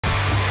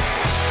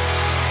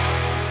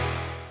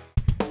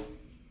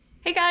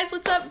guys,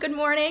 what's up? Good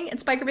morning.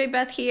 It's Biker Babe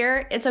Beth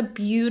here. It's a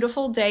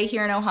beautiful day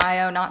here in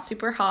Ohio, not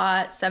super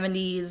hot,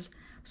 70s.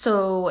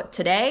 So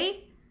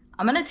today,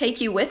 I'm gonna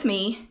take you with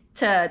me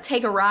to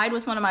take a ride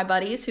with one of my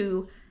buddies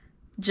who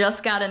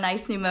just got a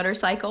nice new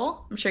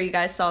motorcycle. I'm sure you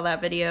guys saw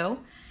that video.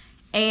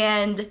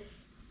 And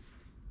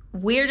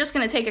we're just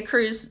gonna take a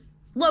cruise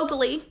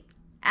locally.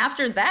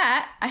 After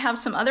that, I have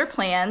some other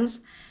plans.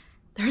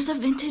 There's a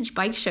vintage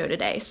bike show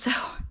today, so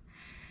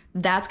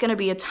that's gonna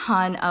be a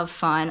ton of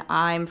fun.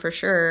 I'm for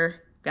sure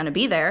gonna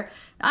be there.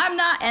 I'm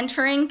not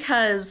entering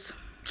because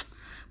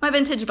my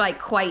vintage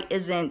bike quite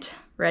isn't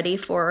ready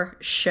for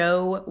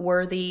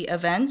show-worthy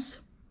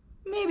events.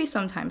 Maybe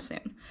sometime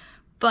soon.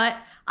 But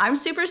I'm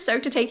super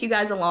stoked to take you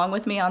guys along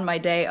with me on my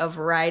day of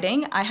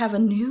riding. I have a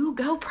new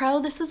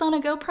GoPro. This is on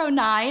a GoPro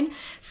 9.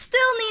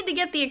 Still need to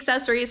get the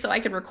accessories so I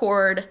can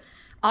record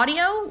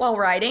audio while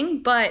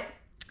riding, but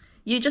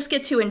you just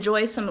get to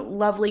enjoy some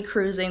lovely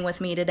cruising with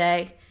me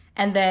today.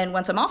 And then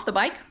once I'm off the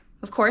bike,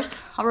 of course,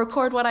 I'll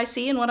record what I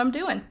see and what I'm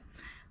doing.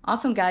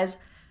 Awesome, guys.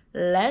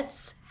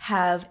 Let's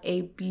have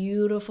a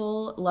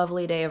beautiful,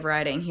 lovely day of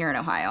riding here in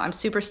Ohio. I'm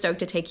super stoked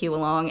to take you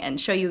along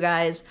and show you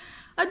guys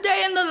a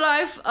day in the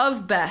life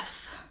of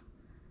Beth.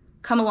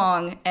 Come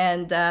along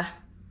and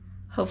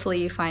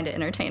hopefully you find it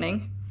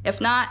entertaining.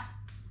 If not,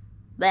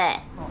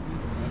 bleh.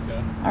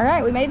 Okay. All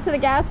right, we made it to the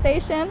gas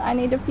station. I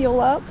need to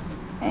fuel up.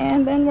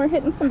 And then we're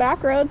hitting some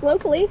back roads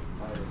locally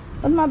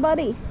with my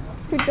buddy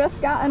who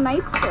just got a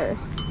Nightster.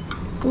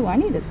 Ooh, I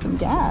needed some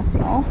gas,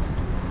 y'all.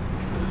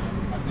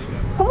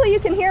 Hopefully you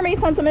can hear me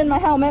since I'm in my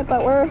helmet,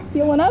 but we're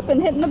fueling up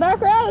and hitting the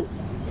back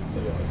roads.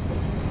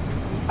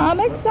 I'm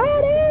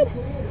excited.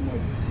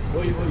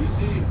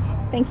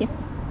 Thank you.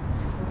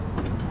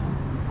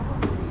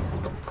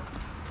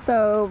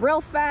 So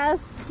real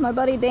fast, my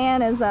buddy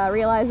Dan is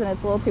realizing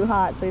it's a little too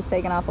hot, so he's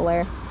taking off a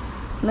layer.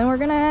 And then we're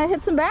gonna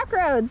hit some back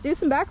roads, do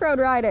some back road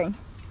riding.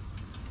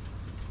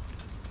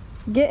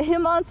 Get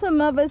him on some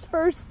of his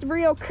first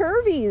real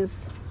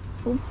curvies.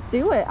 Let's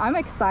do it. I'm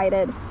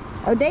excited.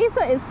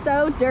 Odessa is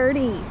so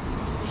dirty.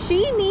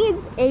 She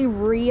needs a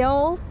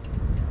real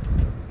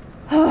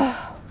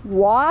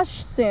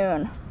wash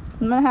soon.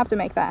 I'm gonna have to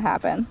make that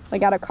happen. I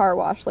got a car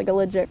wash, like a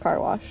legit car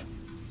wash.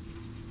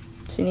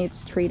 She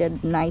needs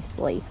treated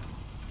nicely.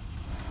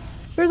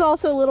 There's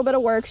also a little bit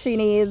of work she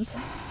needs.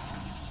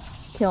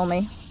 Kill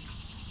me.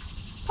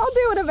 I'll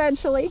do it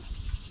eventually.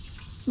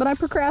 But I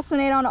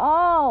procrastinate on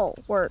all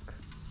work.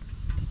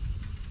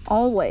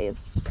 Always.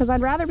 Because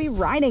I'd rather be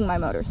riding my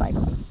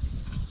motorcycle.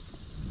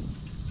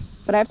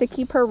 But I have to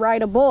keep her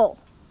rideable,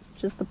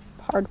 which is the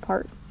hard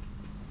part.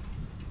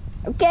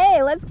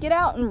 Okay, let's get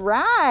out and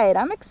ride.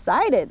 I'm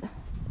excited.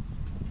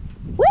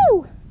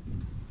 Woo!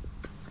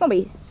 It's gonna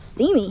be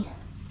steamy.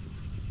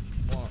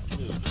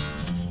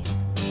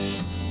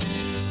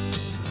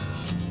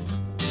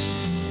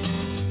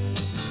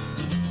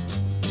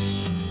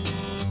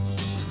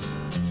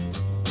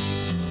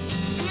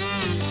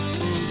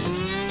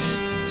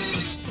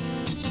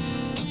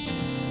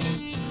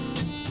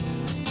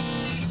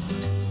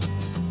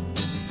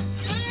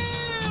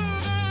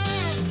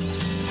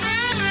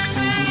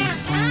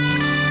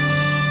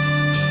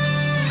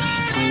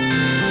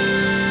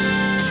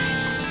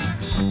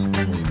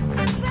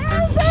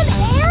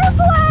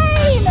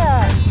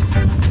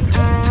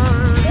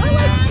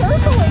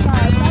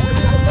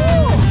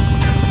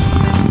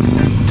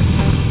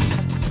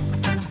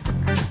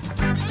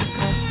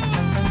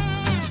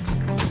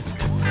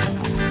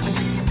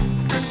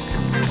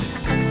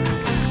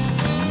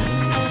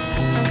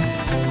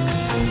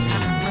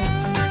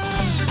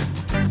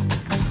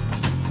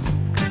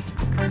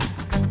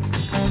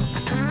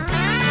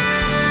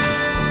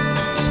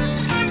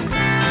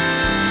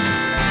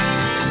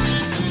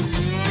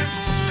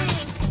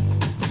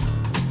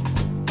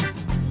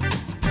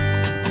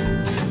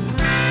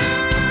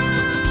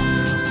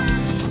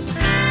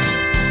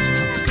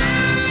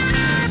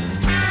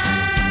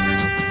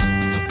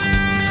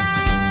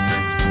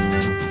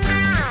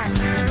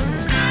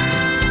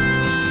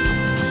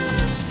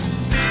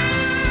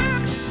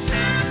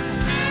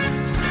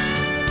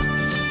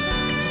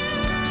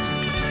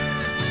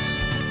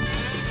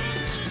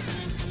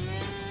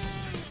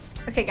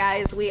 Okay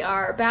guys, we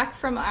are back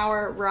from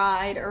our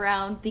ride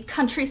around the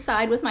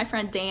countryside with my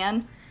friend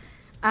Dan.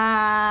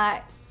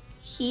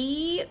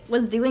 He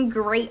was doing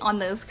great on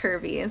those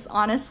curvies.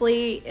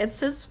 Honestly, it's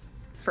his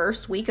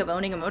first week of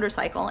owning a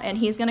motorcycle and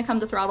he's gonna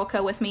come to Throttle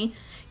Co with me,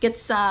 get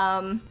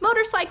some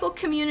motorcycle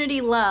community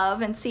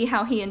love and see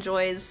how he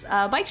enjoys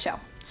a bike show.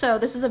 So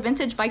this is a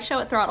vintage bike show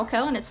at Throttle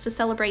Co and it's to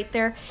celebrate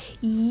their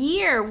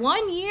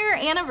 1 year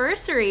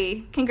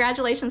anniversary.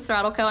 Congratulations,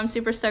 Throttle Co. I'm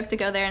super stoked to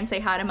go there and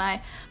say hi to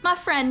my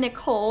friend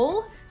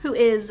Nicole, who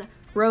is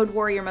Road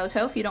Warrior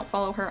Moto. If you don't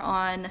follow her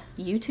on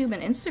YouTube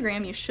and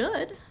Instagram, you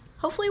should.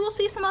 Hopefully we'll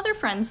see some other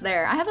friends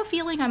there. I have a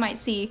feeling I might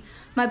see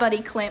my buddy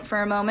Clint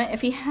for a moment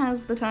if he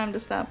has the time to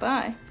stop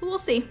by. But we'll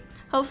see.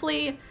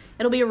 Hopefully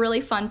it'll be a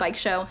really fun bike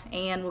show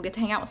and we'll get to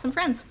hang out with some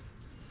friends.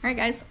 All right,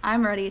 guys,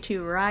 I'm ready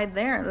to ride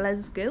there.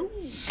 Let's go.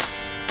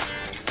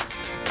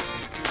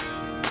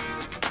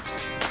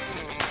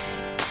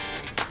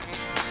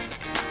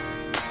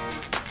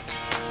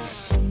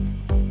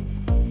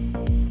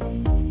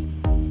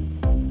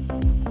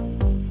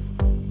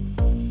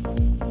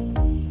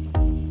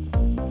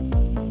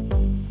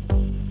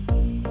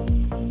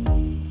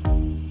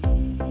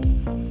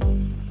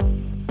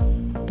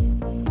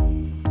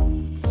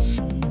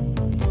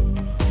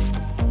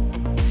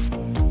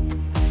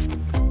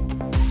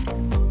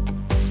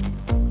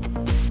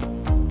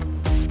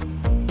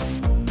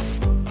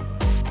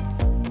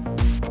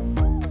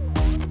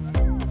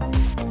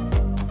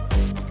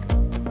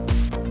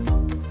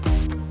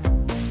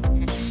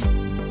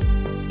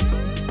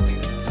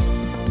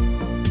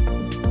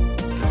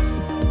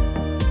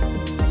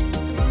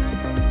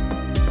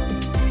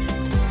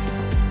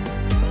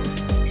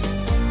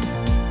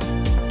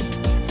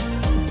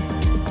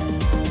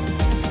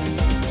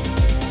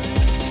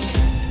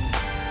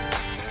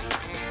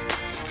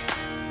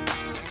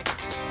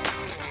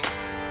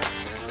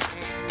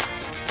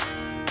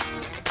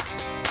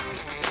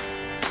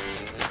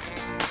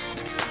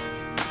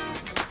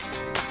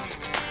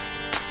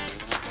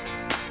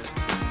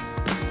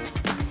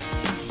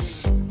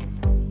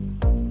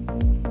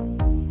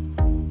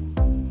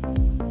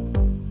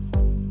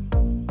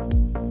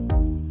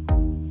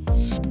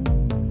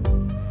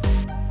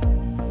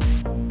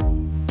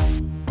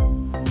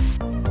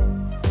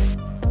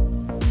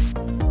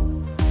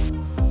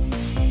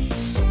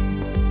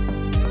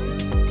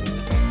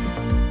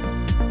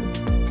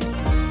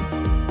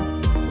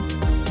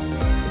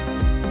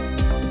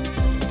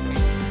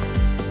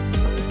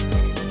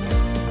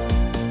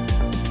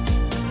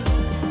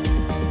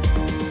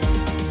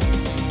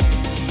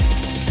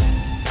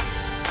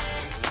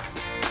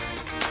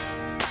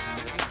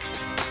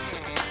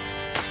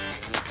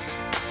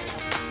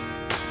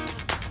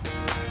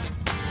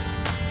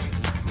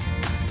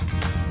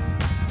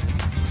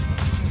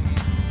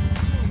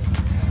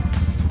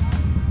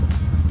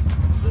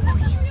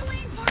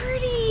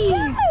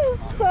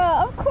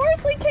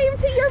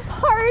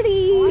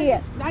 party.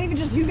 Not even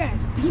just you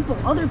guys, people,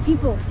 other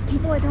people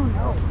I don't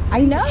know.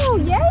 I know,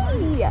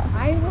 yay.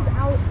 I was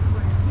out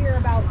here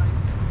about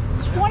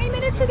 20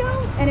 minutes ago,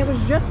 and it was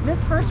just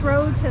this first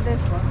road to this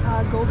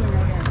golden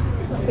road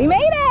here. We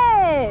made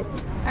it.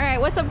 All right,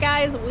 what's up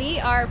guys? We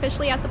are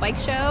officially at the bike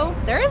show.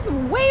 There is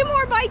way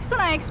more bikes than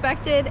I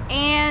expected,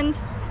 and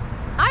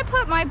I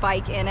put my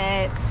bike in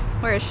it.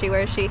 Where is she?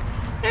 Where is she?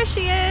 There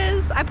she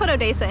is. I put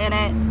Odessa in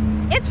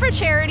it. It's for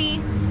charity.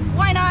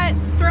 Why not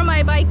throw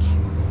my bike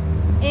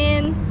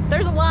in?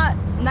 There's a lot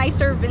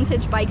nicer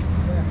vintage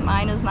bikes.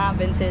 Mine is not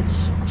vintage.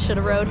 Should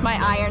have rode my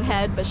Iron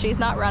Head, but she's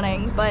not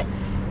running. But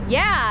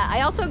yeah,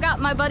 I also got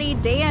my buddy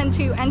Dan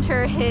to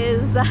enter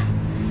his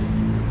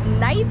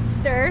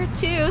Nightster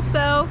too.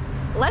 So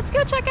let's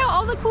go check out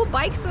all the cool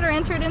bikes that are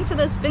entered into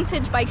this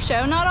vintage bike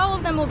show. Not all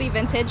of them will be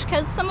vintage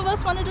because some of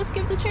us want to just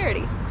give to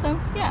charity. So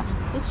yeah,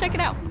 let's check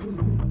it out.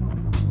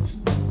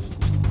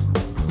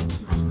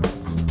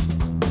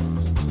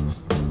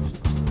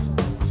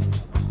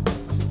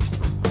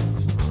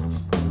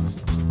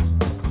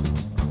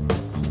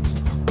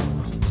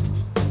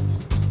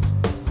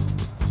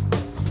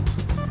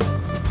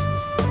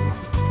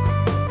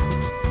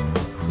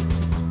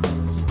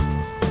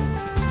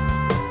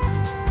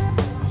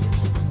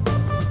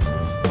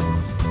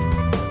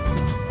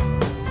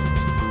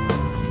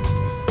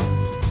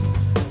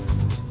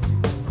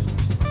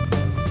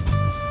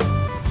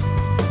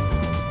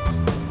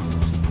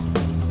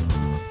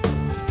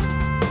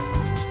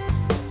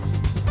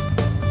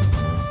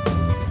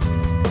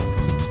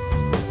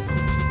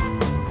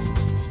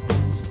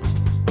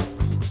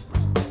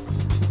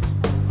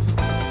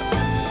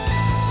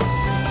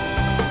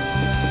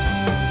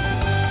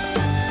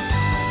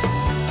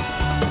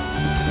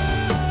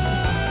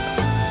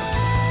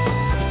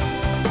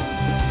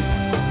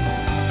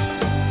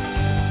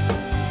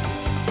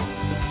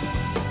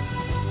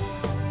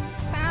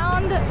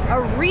 A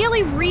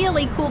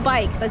really cool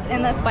bike that's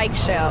in this bike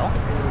show.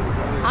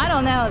 I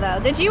don't know though.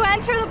 Did you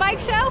enter the bike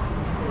show?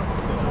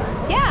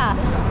 Yeah.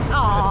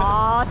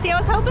 Aw, see, I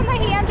was hoping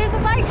that he entered the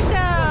bike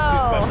show.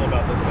 Too special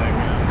about this thing.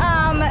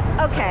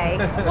 Okay,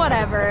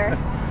 whatever.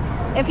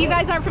 If you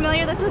guys aren't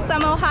familiar, this is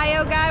some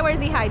Ohio guy. Where's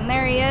he hiding?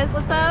 There he is.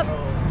 What's up?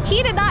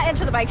 He did not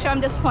enter the bike show. I'm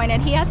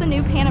disappointed. He has a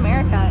new Pan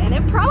America, and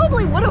it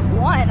probably would have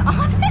won,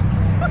 honestly.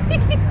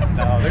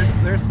 No,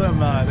 there's some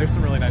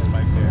really nice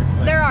bikes here.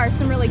 Like, there are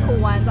some really cool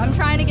ones. I'm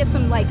trying to get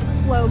some like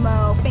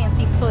slow-mo,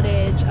 fancy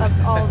footage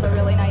of all the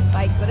really nice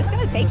bikes, but it's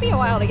gonna take me a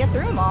while to get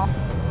through them all.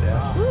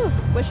 Yeah. Ooh,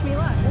 wish me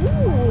luck.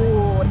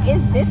 Ooh,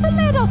 is this a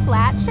little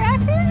flat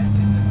tracker?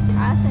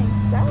 I think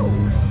so.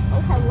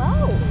 Oh,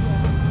 hello.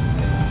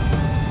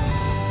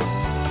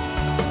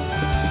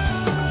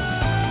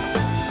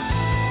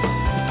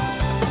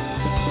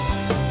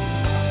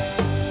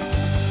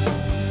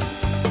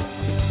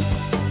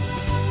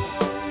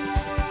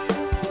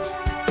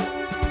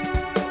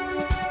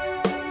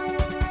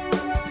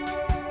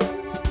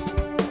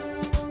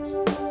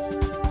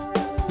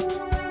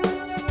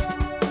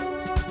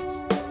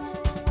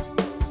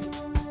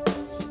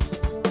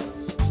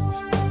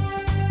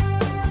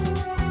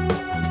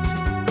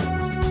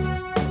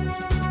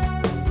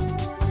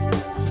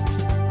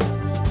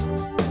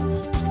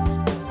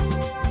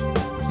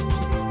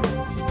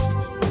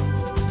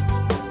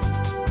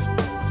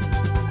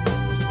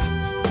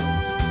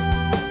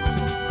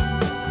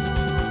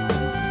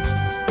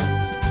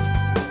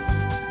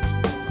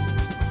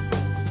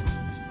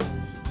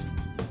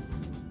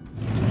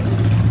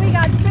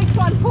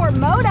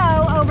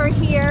 Moto over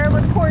here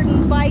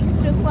recording bikes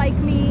just like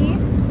me.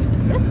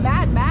 This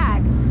Mad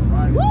Max.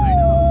 Woo!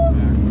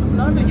 I'm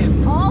loving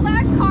it. All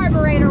that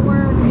carburetor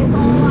work is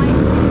all I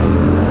do.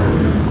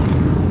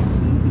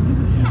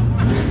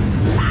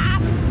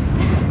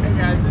 Hey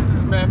guys, this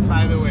is Beth,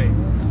 by the way.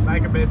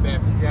 Like a Beth, if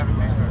you haven't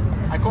met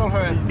her. I call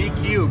her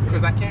B-Cube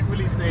because I can't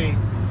really say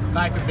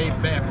like a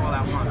Beth all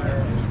at once.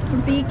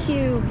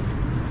 B-Cubed.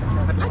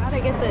 Gotta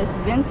get this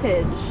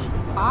vintage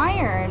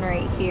iron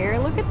right here.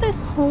 Look at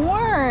this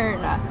horn.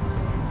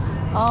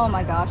 Oh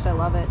my gosh, I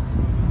love it.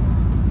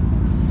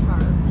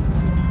 Sharp.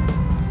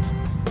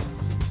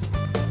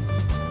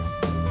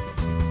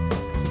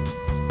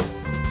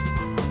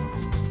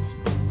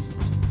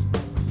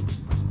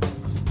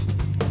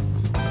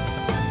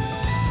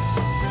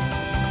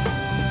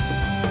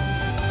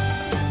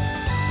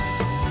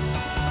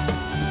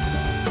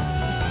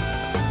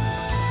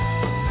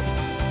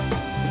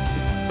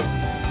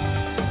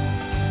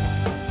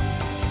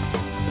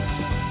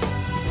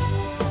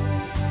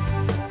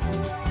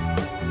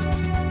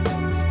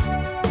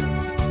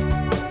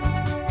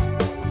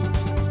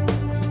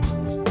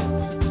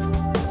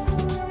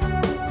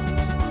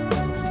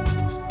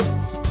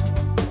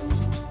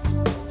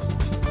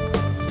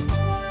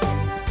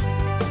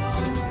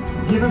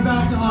 Give it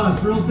back to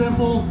us. Real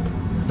simple.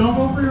 Don't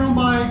vote for your own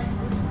bike.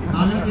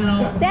 I'm gonna, you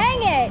know.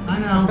 Dang it! I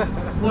know.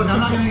 Look, I'm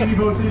not gonna get any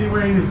votes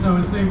anyway, so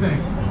it's the same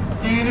thing.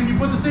 And if you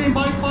put the same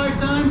bike 5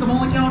 times, I'm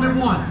only counting it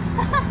once.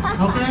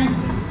 Okay?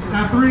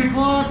 At 3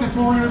 o'clock, that's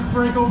when we're gonna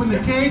break open the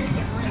cake,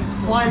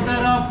 slice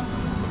that up,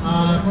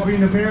 Probably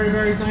into very,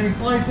 very tiny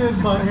slices,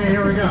 but hey,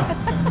 here we go.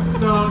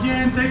 So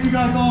again, thank you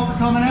guys all for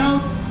coming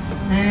out,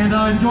 and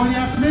enjoy the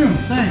afternoon.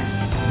 Thanks.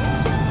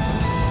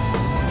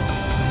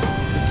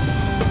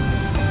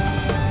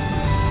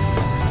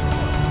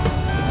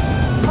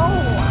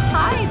 Oh,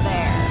 hi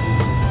there.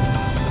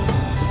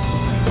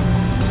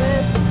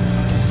 This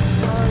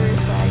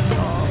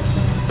motorcycle.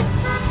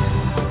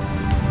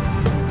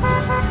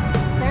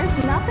 There's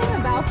nothing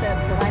about this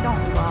that I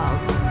don't love.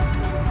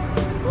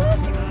 Look.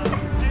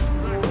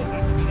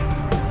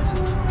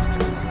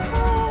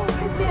 Oh,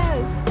 heck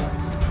yes.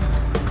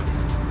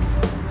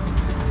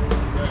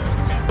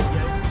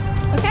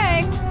 Okay,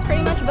 it's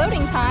pretty much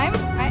voting time.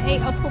 I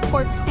ate a pulled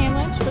pork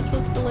sandwich, which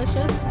was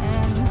delicious,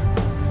 and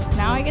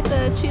now I get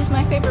to choose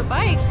my favorite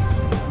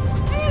bikes.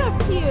 I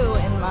got a few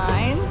in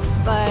mind,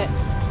 but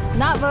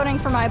not voting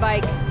for my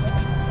bike.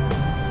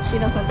 She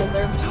doesn't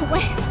deserve to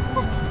win.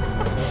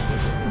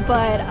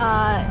 But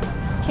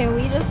can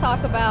we just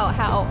talk about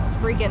how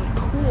freaking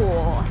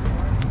cool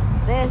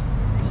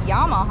this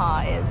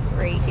Yamaha is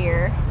right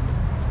here?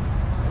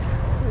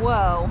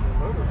 Whoa.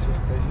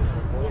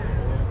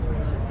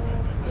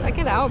 Check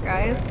it out,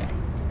 guys.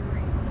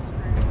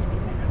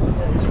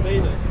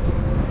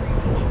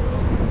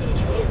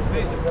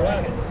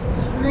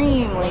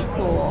 Extremely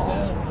cool.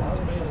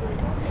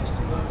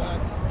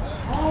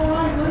 All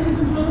right, ladies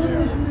and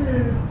gentlemen, it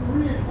is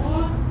 3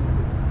 o'clock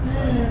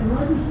and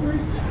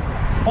registration.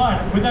 But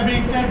with that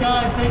being said,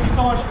 guys, thank you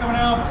so much for coming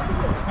out.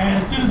 And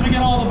as soon as we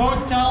get all the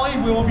votes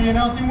tallied, we will be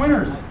announcing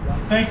winners.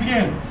 Thanks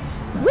again.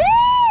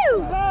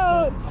 Woo!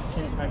 Votes!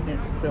 I can't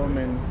film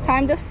in.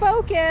 Time to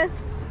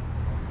focus.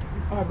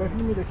 Oh, but if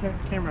you need a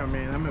camera,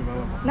 man, I'm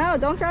available. No,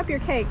 don't drop your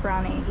cake,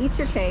 Ronnie. Eat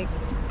your cake.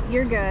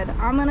 You're good.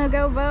 I'm gonna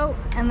go vote,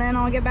 and then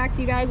I'll get back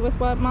to you guys with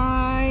what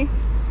my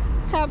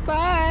top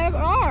 5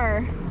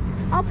 are.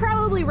 I'll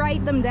probably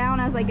write them down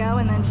as I go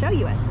and then show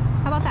you it.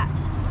 How about that?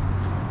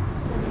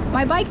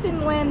 My bike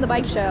didn't win the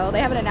bike show.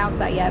 They haven't announced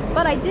that yet,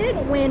 but I did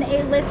win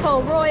a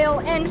little Royal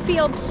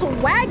Enfield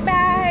swag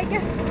bag.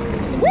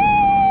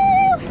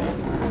 Woo!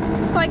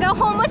 So I go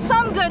home with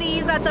some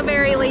goodies at the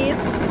very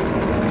least.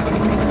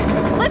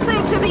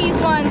 Listen to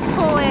these ones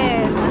pull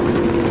in.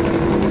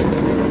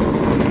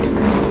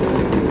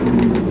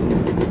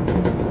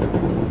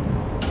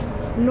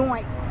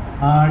 Nice.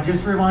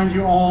 Just to remind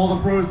you, all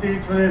the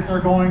proceeds for this are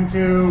going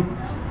to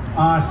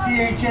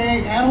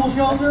CHA Animal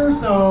Shelter.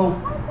 So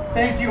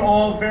thank you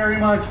all very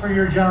much for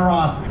your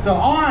generosity. So,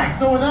 all right,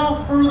 so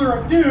without further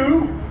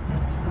ado,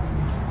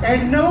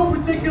 in no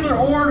particular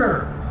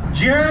order,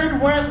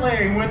 Jared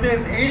Wetling with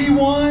this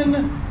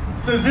 81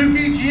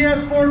 Suzuki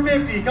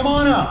GS450. Come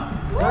on up.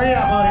 Where you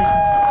at, buddy?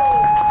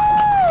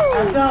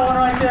 That's that one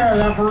right there,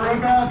 that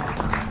Veruca.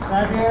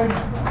 That dude.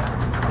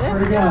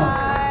 Where'd he go?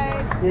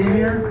 In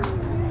here?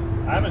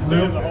 I haven't seen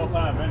him the whole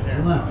time in here.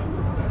 Left.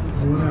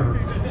 Whatever.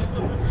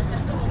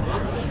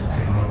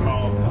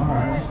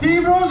 Alright.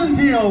 Steve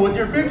Rosenthal with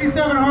your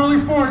 57 Harley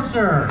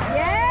Sportster.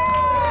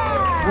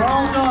 Yeah!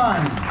 Well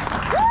done.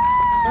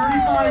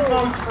 35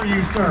 votes for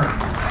you, sir.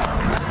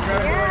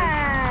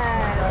 Yes!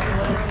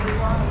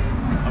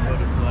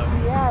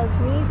 Yes,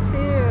 me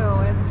too.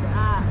 It's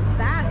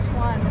that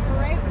one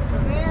right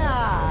there.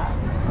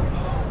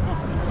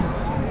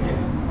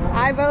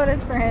 I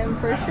voted for him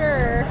for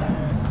sure.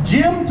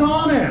 Jim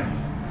Thomas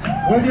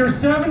with your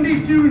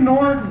 72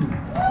 Norton.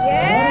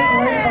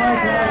 Yeah!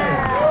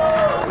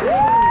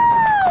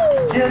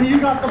 Jim, you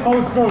got the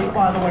most votes,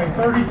 by the way,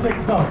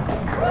 36 votes.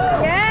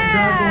 Yeah!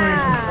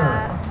 Congratulations, sir.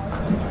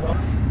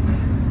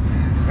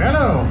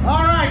 Hello.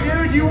 All right,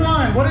 dude, you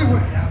won. What did we?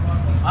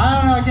 I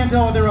don't know, I can't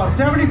tell what they wrote.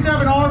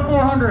 77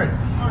 R400.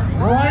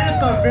 Right at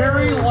the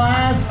very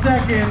last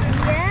second.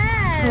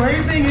 Yes!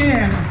 Scraping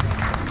in.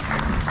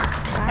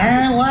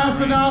 And last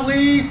but not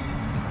least,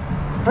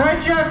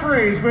 Fred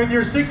Jeffries with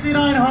your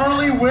 69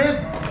 Harley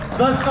with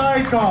the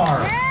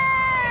sidecar. Yeah!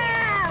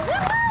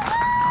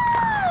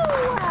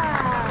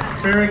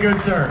 Woo-hoo-hoo! Very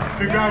good, sir.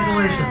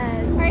 Congratulations. Yes.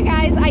 All right,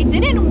 guys, I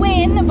didn't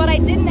win, but I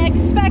didn't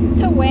expect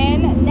to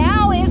win.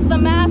 Now is the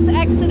mass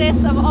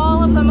exodus of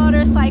all of the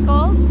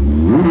motorcycles,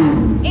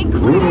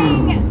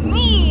 including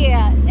me.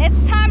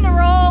 It's time to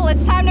roll.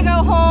 It's time to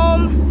go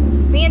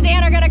home. Me and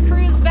Dan are gonna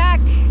cruise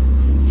back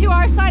to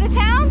our side of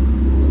town.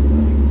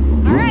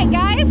 All right,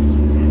 guys.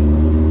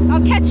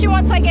 I'll catch you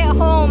once I get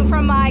home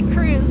from my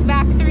cruise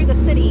back through the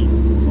city.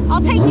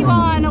 I'll take you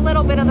on a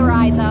little bit of the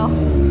ride though.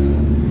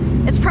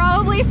 It's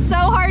probably so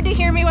hard to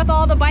hear me with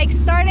all the bikes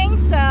starting,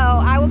 so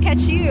I will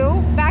catch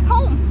you back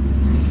home.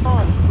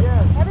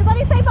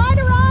 Everybody say bye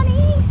to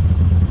Ronnie.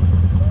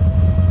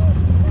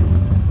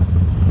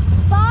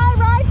 Bye,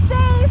 ride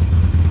safe.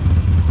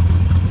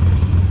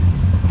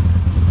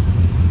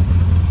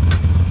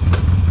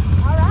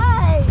 All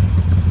right,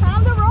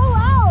 time to roll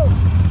out.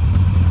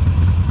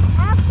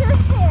 After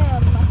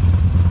him.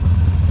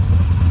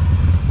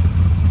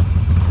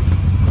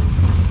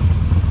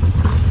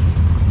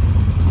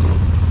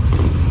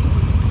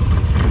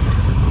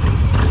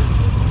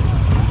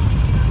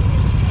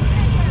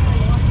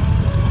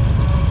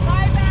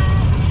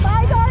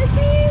 Bye,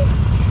 Darcy.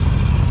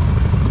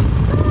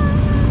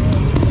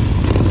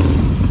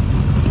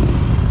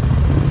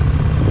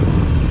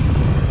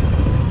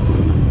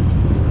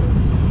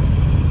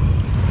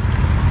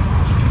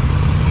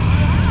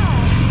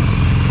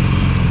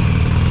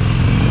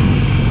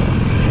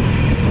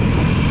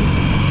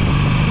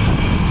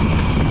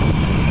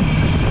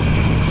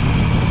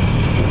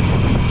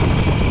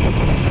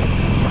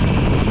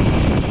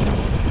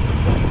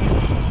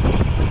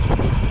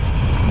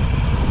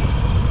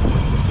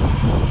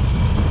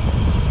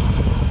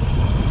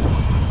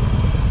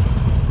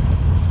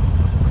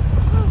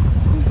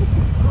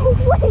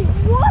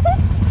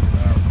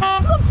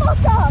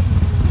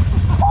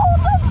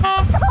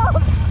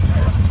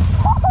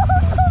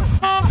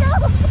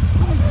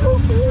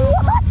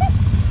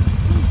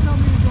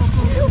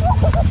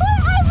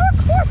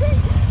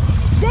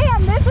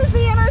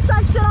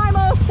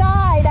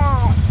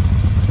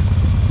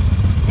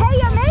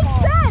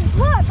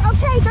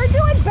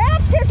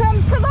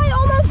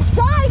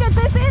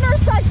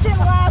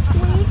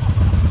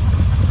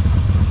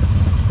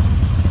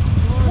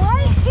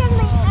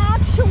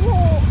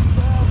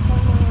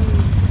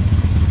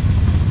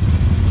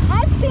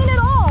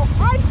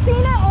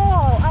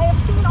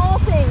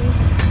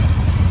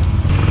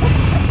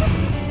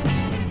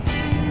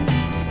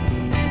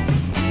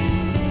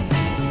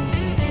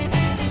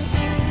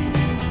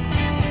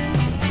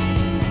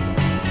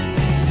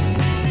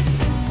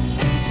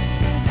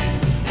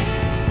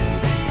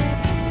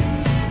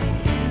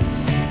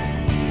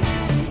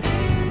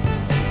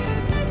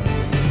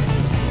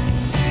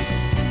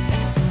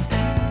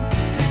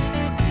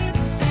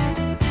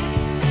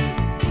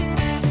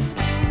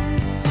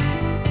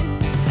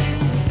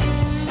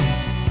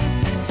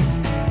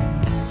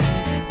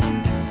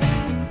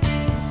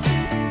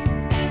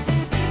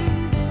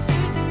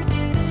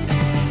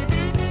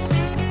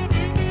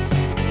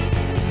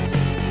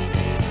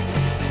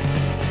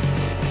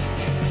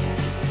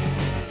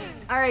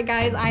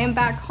 right, guys, I am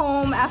back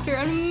home after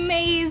an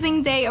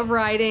amazing day of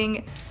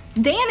riding.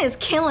 Dan is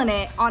killing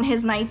it on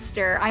his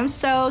Nightster. I'm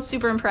so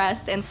super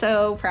impressed and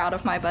so proud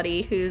of my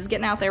buddy who's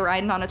getting out there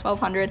riding on a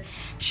 1200.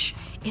 Shh,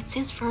 it's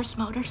his first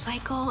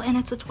motorcycle and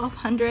it's a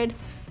 1200.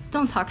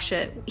 Don't talk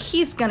shit.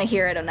 He's gonna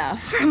hear it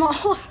enough from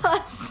all of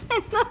us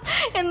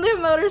in the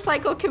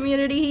motorcycle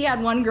community. He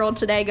had one girl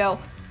today go,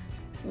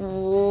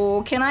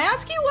 "Whoa, can I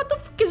ask you what the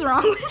fuck is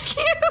wrong with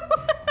you?"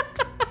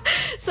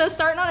 So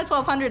starting on a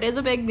 1200 is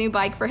a big new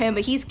bike for him,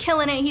 but he's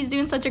killing it. He's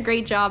doing such a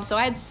great job. So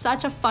I had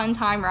such a fun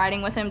time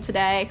riding with him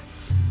today.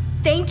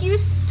 Thank you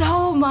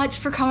so much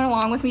for coming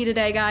along with me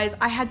today, guys.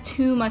 I had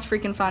too much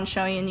freaking fun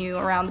showing you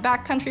around the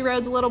backcountry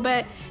roads a little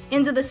bit,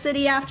 into the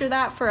city after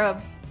that for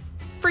a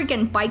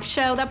freaking bike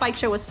show. That bike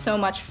show was so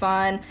much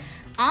fun.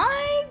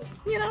 I'm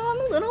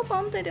a little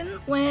bummed I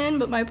didn't win,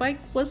 but my bike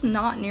was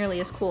not nearly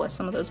as cool as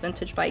some of those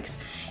vintage bikes.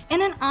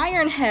 And an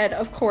Ironhead,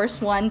 of course,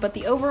 won, but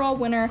the overall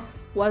winner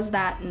was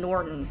that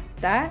Norton.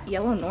 That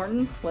yellow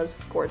Norton was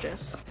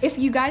gorgeous. If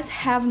you guys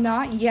have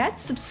not yet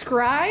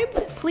subscribed,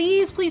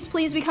 please, please,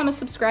 please become a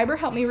subscriber.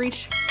 Help me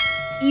reach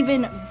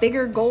even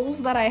bigger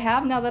goals that I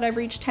have now that I've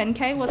reached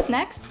 10K. What's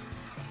next?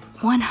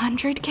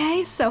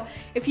 100K. So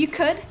if you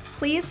could,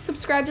 please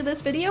subscribe to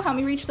this video. Help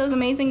me reach those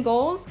amazing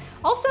goals.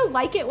 Also,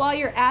 like it while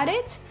you're at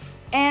it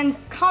and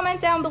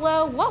comment down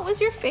below, what was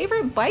your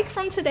favorite bike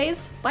from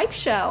today's bike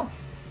show?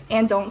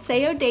 And don't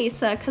say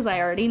Odessa, because I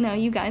already know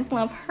you guys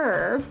love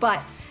her, but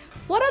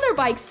what other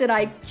bikes did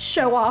I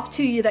show off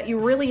to you that you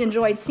really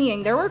enjoyed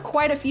seeing? There were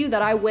quite a few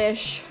that I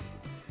wish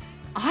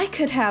I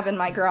could have in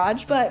my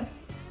garage, but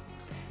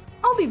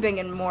I'll be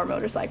bringing more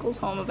motorcycles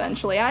home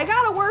eventually. I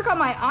gotta work on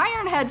my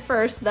Ironhead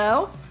first,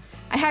 though.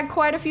 I had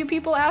quite a few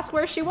people ask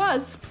where she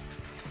was.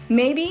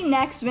 Maybe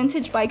next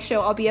vintage bike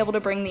show I'll be able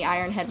to bring the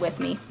Ironhead with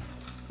me.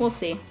 We'll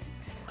see.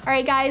 All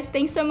right, guys,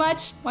 thanks so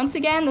much. Once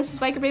again, this is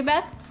Biker Babe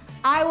Beth.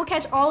 I will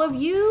catch all of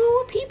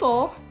you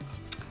people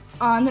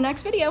on the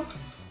next video.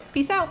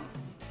 Peace out.